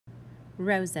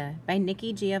Rosa by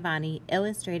Nikki Giovanni,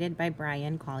 illustrated by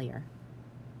Brian Collier.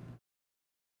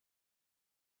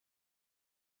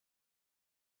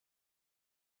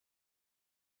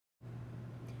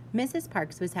 Mrs.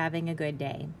 Parks was having a good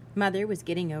day. Mother was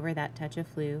getting over that touch of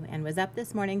flu and was up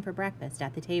this morning for breakfast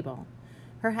at the table.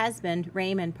 Her husband,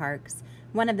 Raymond Parks,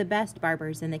 one of the best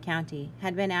barbers in the county,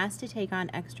 had been asked to take on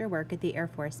extra work at the Air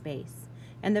Force Base.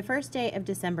 And the first day of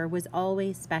December was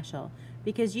always special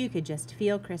because you could just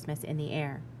feel Christmas in the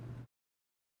air.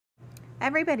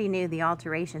 Everybody knew the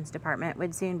alterations department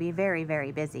would soon be very,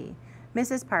 very busy.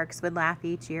 Mrs. Parks would laugh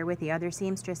each year with the other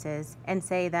seamstresses and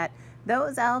say that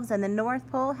those elves in the North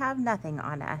Pole have nothing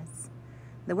on us.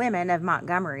 The women of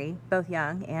Montgomery, both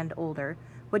young and older,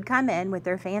 would come in with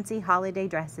their fancy holiday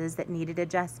dresses that needed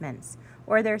adjustments,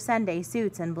 or their Sunday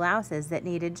suits and blouses that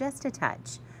needed just a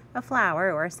touch, a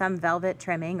flower or some velvet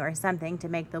trimming or something to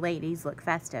make the ladies look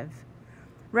festive.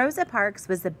 Rosa Parks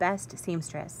was the best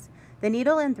seamstress. The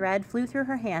needle and thread flew through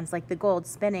her hands like the gold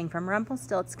spinning from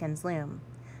Rumpelstiltskin's loom.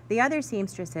 The other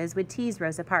seamstresses would tease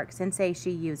Rosa Parks and say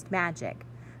she used magic.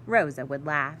 Rosa would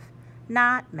laugh.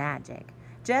 Not magic,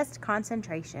 just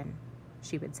concentration,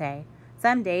 she would say.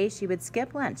 Some days she would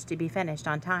skip lunch to be finished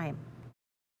on time.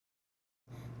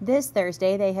 This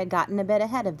Thursday they had gotten a bit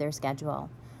ahead of their schedule.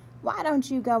 "Why don't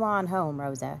you go on home,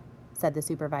 Rosa?" said the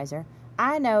supervisor.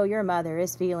 "I know your mother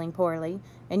is feeling poorly,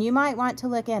 and you might want to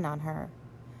look in on her."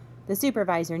 The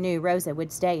supervisor knew Rosa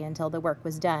would stay until the work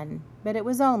was done, but it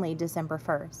was only December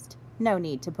 1st. No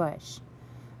need to push.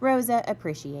 Rosa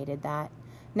appreciated that.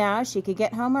 Now she could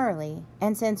get home early,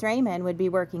 and since Raymond would be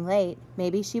working late,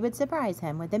 maybe she would surprise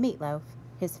him with a meatloaf,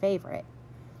 his favorite.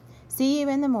 "See you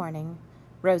in the morning."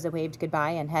 Rosa waved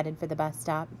goodbye and headed for the bus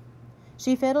stop.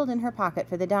 She fiddled in her pocket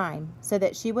for the dime so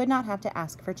that she would not have to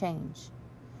ask for change.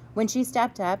 When she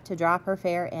stepped up to drop her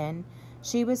fare in,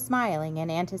 she was smiling in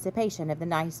anticipation of the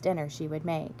nice dinner she would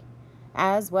make.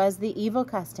 As was the evil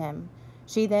custom,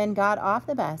 she then got off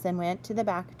the bus and went to the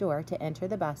back door to enter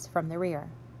the bus from the rear.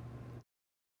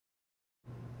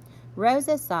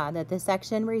 Rosa saw that the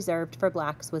section reserved for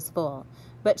blacks was full,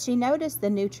 but she noticed the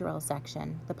neutral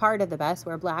section, the part of the bus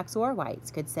where blacks or whites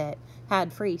could sit,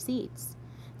 had free seats.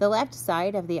 The left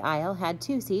side of the aisle had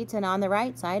 2 seats, and on the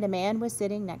right side a man was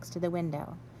sitting next to the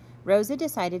window. Rosa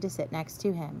decided to sit next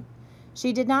to him.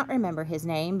 She did not remember his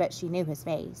name, but she knew his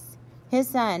face. His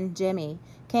son, Jimmy,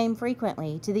 came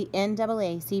frequently to the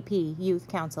NAACP Youth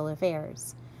Council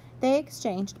affairs. They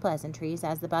exchanged pleasantries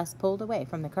as the bus pulled away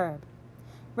from the curb.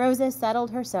 Rosa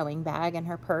settled her sewing bag and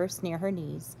her purse near her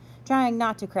knees, trying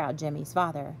not to crowd Jimmy's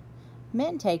father.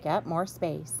 Men take up more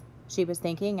space, she was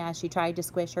thinking as she tried to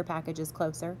squish her packages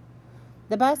closer.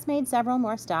 The bus made several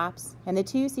more stops, and the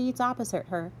 2 seats opposite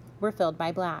her were filled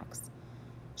by blacks.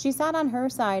 She sat on her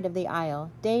side of the aisle,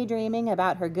 daydreaming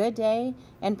about her good day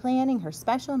and planning her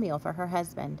special meal for her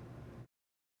husband.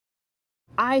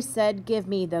 "I said give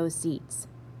me those seats,"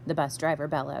 the bus driver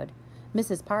bellowed.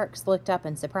 Mrs. Parks looked up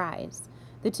in surprise.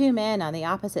 The 2 men on the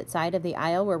opposite side of the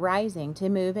aisle were rising to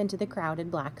move into the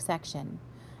crowded black section.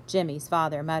 Jimmy's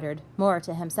father muttered, more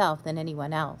to himself than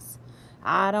anyone else,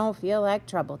 "I don't feel like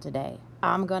trouble today.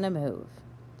 I'm gonna move."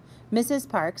 Mrs.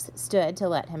 Parks stood to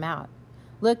let him out,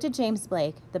 looked at James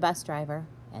Blake, the bus driver,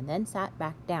 and then sat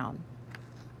back down.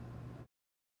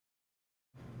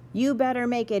 "You better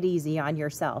make it easy on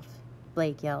yourself,"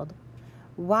 Blake yelled.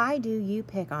 "Why do you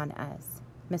pick on us?"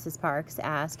 Mrs. Parks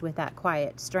asked with that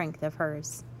quiet strength of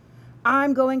hers.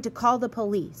 "I'm going to call the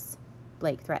police,"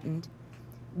 Blake threatened.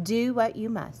 "Do what you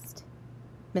must,"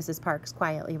 Mrs. Parks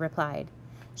quietly replied.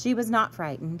 She was not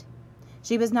frightened.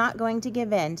 She was not going to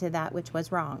give in to that which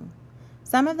was wrong.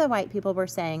 Some of the white people were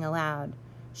saying aloud,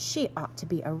 "She ought to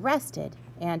be arrested,"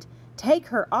 and "Take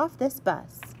her off this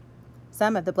bus."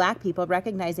 Some of the black people,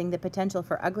 recognizing the potential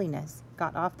for ugliness,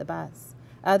 got off the bus.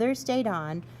 Others stayed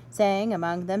on, saying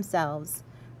among themselves,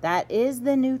 "That is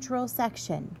the neutral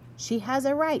section. She has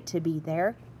a right to be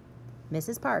there."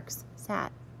 Mrs. Parks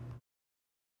sat.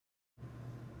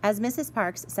 As Mrs.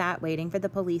 Parks sat waiting for the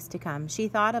police to come, she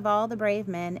thought of all the brave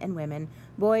men and women,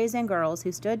 boys and girls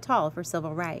who stood tall for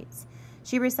civil rights.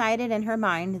 She recited in her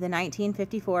mind the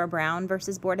 1954 Brown v.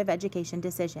 Board of Education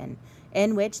decision,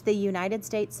 in which the United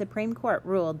States Supreme Court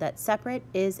ruled that separate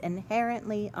is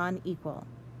inherently unequal.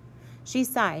 She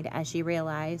sighed as she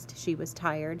realized she was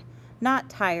tired. Not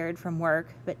tired from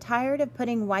work, but tired of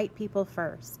putting white people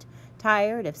first.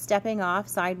 Tired of stepping off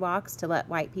sidewalks to let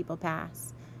white people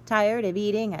pass. Tired of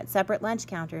eating at separate lunch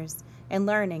counters and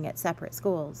learning at separate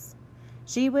schools.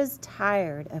 She was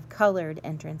tired of colored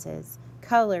entrances,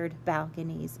 colored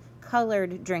balconies,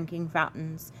 colored drinking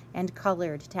fountains, and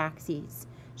colored taxis.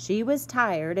 She was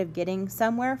tired of getting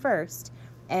somewhere first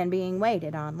and being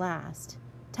waited on last.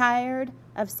 Tired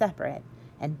of separate,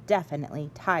 and definitely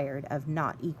tired of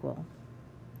not equal.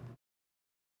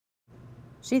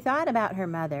 She thought about her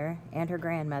mother and her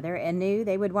grandmother and knew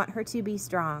they would want her to be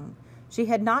strong. She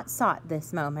had not sought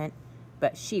this moment,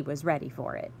 but she was ready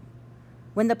for it.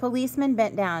 When the policeman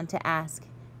bent down to ask,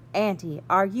 "Auntie,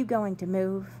 are you going to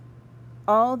move?"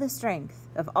 all the strength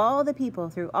of all the people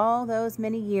through all those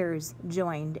many years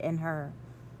joined in her.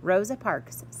 Rosa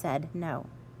Parks said no.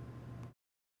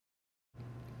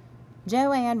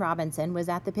 Joanne Robinson was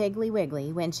at the Piggly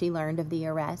Wiggly when she learned of the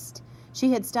arrest.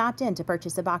 She had stopped in to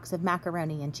purchase a box of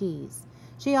macaroni and cheese.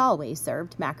 She always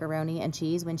served macaroni and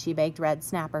cheese when she baked red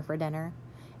snapper for dinner.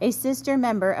 A sister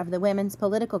member of the Women's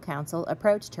Political Council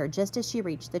approached her just as she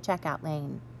reached the checkout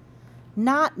lane.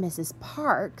 "Not Mrs.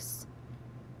 Parks!"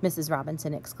 Mrs.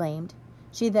 Robinson exclaimed.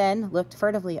 She then looked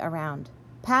furtively around.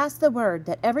 "Pass the word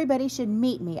that everybody should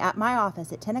meet me at my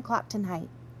office at 10 o'clock tonight,"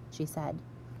 she said.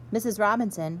 Mrs.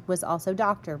 Robinson was also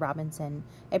Dr. Robinson,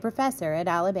 a professor at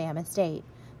Alabama State,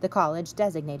 the college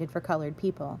designated for colored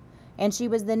people, and she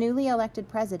was the newly elected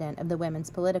president of the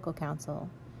Women's Political Council.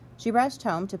 She rushed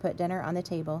home to put dinner on the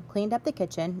table, cleaned up the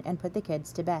kitchen, and put the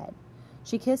kids to bed.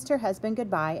 She kissed her husband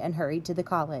goodbye and hurried to the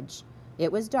college.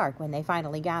 It was dark when they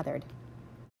finally gathered.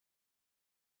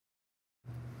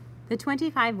 The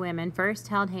 25 women first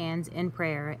held hands in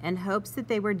prayer in hopes that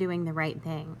they were doing the right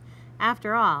thing.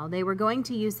 After all, they were going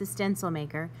to use the stencil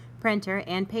maker, printer,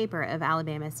 and paper of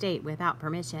Alabama State without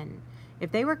permission.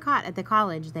 If they were caught at the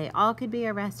college, they all could be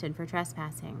arrested for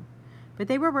trespassing. But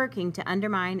they were working to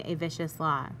undermine a vicious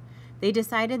law. They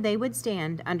decided they would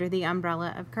stand under the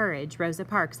umbrella of courage Rosa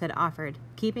Parks had offered,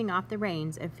 keeping off the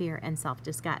reins of fear and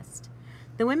self-disgust.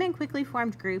 The women quickly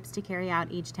formed groups to carry out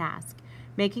each task.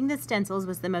 Making the stencils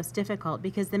was the most difficult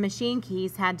because the machine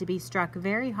keys had to be struck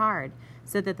very hard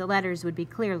so that the letters would be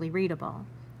clearly readable.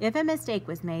 If a mistake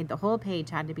was made, the whole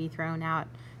page had to be thrown out.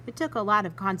 It took a lot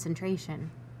of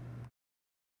concentration.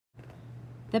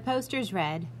 The posters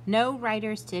read, "No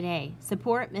writers today.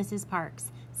 Support Mrs.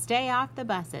 Parks. Stay off the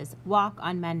buses. Walk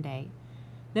on Monday."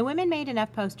 The women made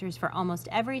enough posters for almost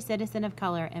every citizen of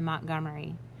color in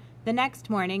Montgomery. The next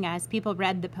morning, as people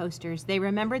read the posters, they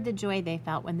remembered the joy they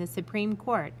felt when the Supreme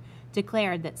Court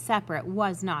declared that separate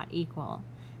was not equal.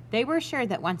 They were sure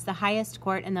that once the highest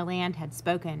court in the land had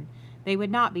spoken, they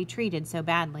would not be treated so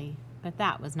badly, but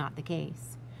that was not the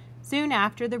case. Soon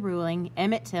after the ruling,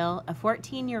 Emmett Till, a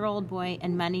 14-year-old boy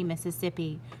in Money,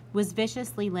 Mississippi, was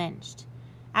viciously lynched.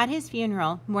 At his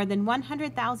funeral, more than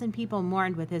 100,000 people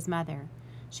mourned with his mother.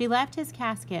 She left his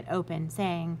casket open,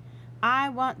 saying, "I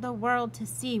want the world to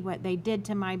see what they did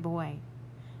to my boy."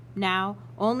 Now,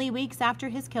 only weeks after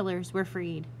his killers were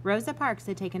freed, Rosa Parks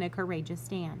had taken a courageous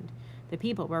stand. The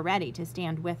people were ready to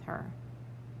stand with her.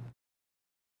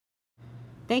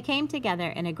 They came together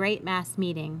in a great mass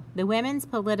meeting, the Women's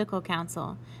Political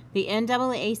Council, the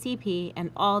NAACP, and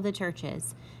all the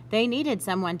churches. They needed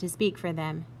someone to speak for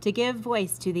them, to give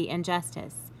voice to the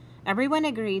injustice. Everyone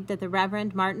agreed that the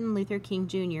Reverend Martin Luther King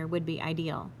Jr. would be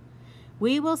ideal.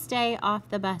 "We will stay off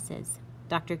the buses,"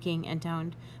 Dr. King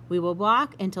intoned. "We will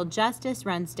walk until justice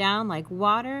runs down like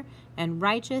water and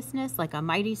righteousness like a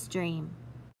mighty stream."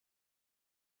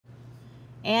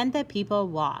 And the people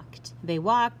walked. They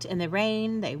walked in the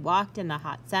rain, they walked in the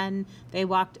hot sun, they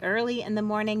walked early in the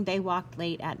morning, they walked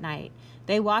late at night.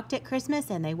 They walked at Christmas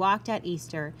and they walked at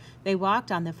Easter. They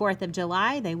walked on the 4th of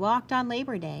July, they walked on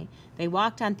Labor Day. They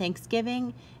walked on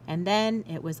Thanksgiving, and then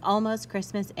it was almost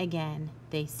Christmas again.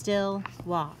 They still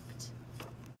walked.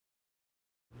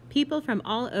 People from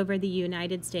all over the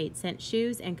United States sent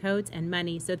shoes and coats and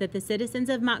money so that the citizens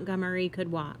of Montgomery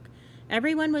could walk.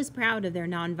 Everyone was proud of their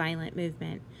nonviolent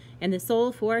movement, and the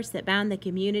sole force that bound the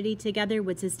community together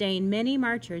would sustain many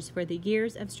marchers for the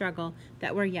years of struggle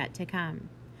that were yet to come.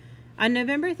 On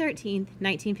November 13,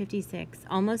 1956,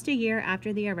 almost a year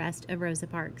after the arrest of Rosa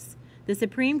Parks, the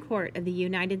Supreme Court of the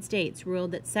United States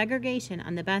ruled that segregation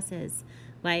on the buses,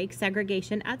 like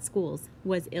segregation at schools,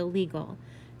 was illegal.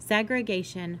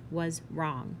 Segregation was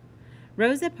wrong.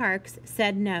 Rosa Parks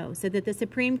said no so that the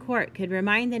Supreme Court could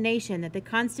remind the nation that the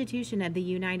Constitution of the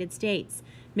United States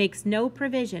makes no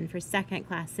provision for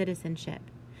second-class citizenship.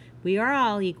 We are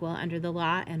all equal under the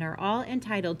law and are all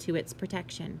entitled to its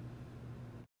protection.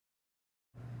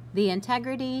 The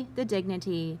integrity, the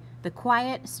dignity, the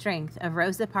quiet strength of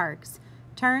Rosa Parks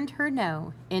turned her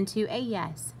no into a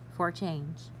yes for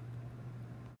change.